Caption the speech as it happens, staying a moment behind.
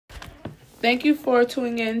Thank you for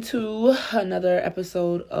tuning in to another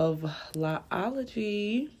episode of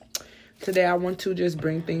Laology. Today I want to just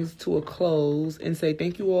bring things to a close and say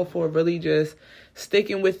thank you all for really just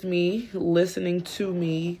sticking with me, listening to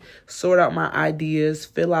me, sort out my ideas,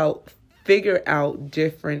 figure out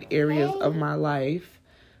different areas of my life,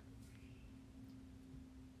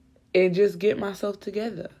 and just get myself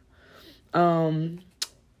together.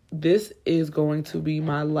 This is going to be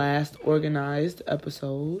my last organized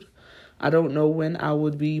episode. I don't know when I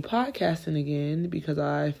would be podcasting again because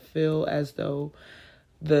I feel as though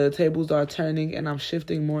the tables are turning and I'm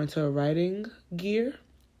shifting more into a writing gear.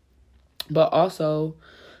 But also,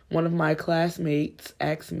 one of my classmates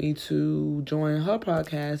asked me to join her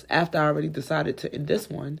podcast after I already decided to end this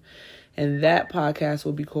one. And that podcast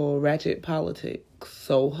will be called Ratchet Politics.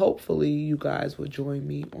 So hopefully you guys will join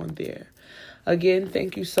me on there. Again,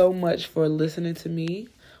 thank you so much for listening to me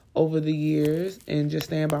over the years and just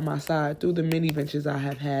staying by my side through the many ventures I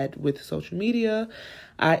have had with social media,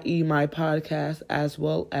 i.e. my podcast as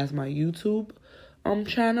well as my YouTube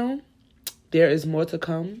channel. There is more to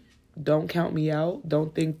come. Don't count me out.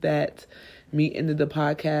 Don't think that me ending the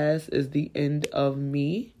podcast is the end of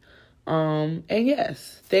me. And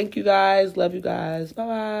yes, thank you guys. Love you guys.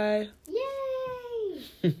 Bye-bye.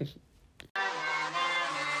 Yay!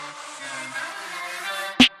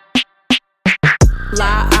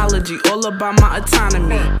 Liology, all about my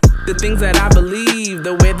autonomy. The things that I believe,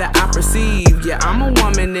 the way that I perceive. Yeah, I'm a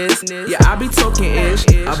womanist. Yeah, I be talking ish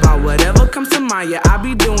about whatever comes to mind. Yeah, I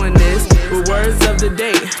be doing this with words of the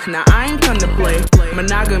day. Now I ain't come to play.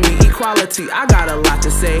 Monogamy, equality, I got a lot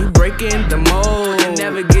to say. Breaking the mold, it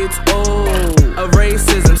never gets old. Of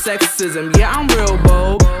racism, sexism, yeah, I'm real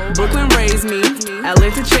bold. Brooklyn raised me,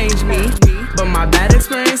 Atlanta changed me. But my bad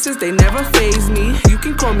experiences, they never faze me. You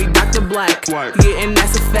can call me Dr. Black, yeah, and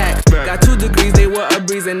that's a fact. Got 2 degrees, they were a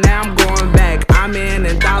breeze, and now I'm going back. I'm in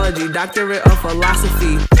anthology, doctorate of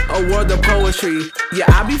philosophy, a world of poetry. Yeah,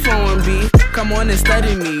 I be flowing B. Come on and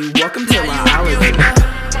study me. Welcome to Liology.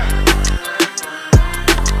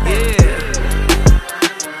 Yeah.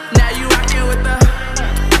 Now you rockin' with the.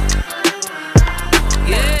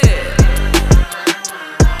 Yeah.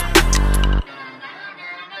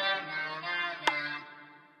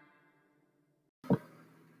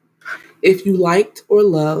 If you liked or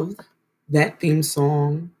loved that theme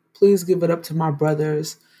song, please give it up to my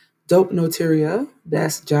brothers, Dope Noteria.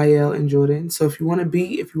 That's Jael and Jordan. So if you want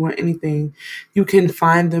anything, you can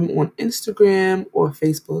find them on Instagram or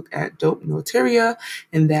Facebook at Dope Noteria,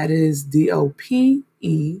 and that is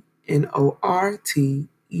DOPENORTERIA.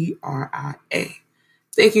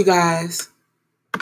 Thank you guys.